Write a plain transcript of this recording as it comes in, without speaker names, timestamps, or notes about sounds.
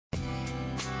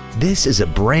This is a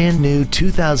brand new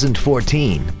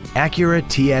 2014 Acura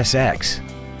TSX.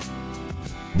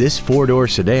 This four-door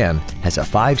sedan has a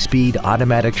 5-speed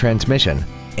automatic transmission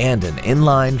and an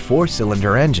inline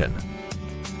 4-cylinder engine.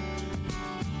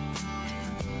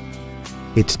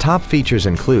 Its top features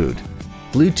include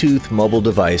Bluetooth mobile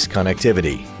device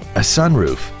connectivity, a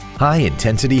sunroof,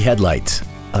 high-intensity headlights,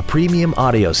 a premium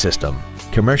audio system,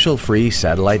 commercial-free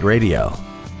satellite radio,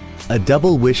 a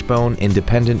double wishbone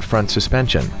independent front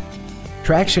suspension,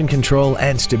 traction control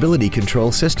and stability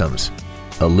control systems,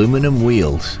 aluminum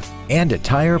wheels, and a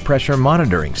tire pressure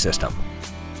monitoring system.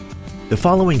 The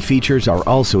following features are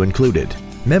also included: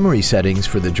 memory settings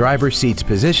for the driver's seat's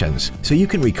positions so you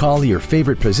can recall your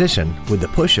favorite position with the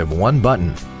push of one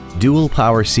button, dual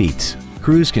power seats,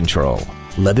 cruise control,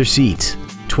 leather seats,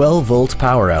 12-volt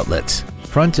power outlets,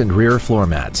 front and rear floor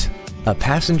mats, a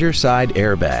passenger side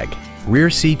airbag, rear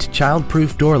seat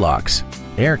child-proof door locks,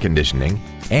 air conditioning,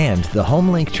 and the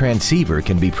HomeLink transceiver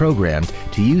can be programmed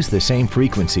to use the same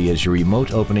frequency as your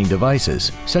remote opening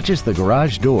devices, such as the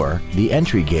garage door, the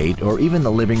entry gate, or even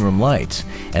the living room lights,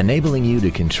 enabling you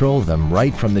to control them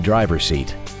right from the driver's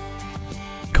seat.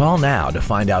 Call now to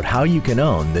find out how you can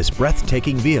own this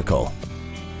breathtaking vehicle.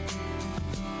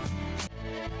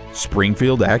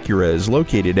 Springfield Acura is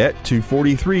located at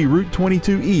 243 Route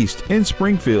 22 East in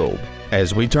Springfield.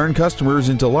 As we turn customers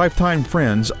into lifetime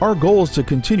friends, our goal is to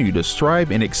continue to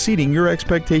strive in exceeding your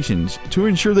expectations to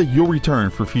ensure that you'll return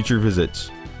for future visits.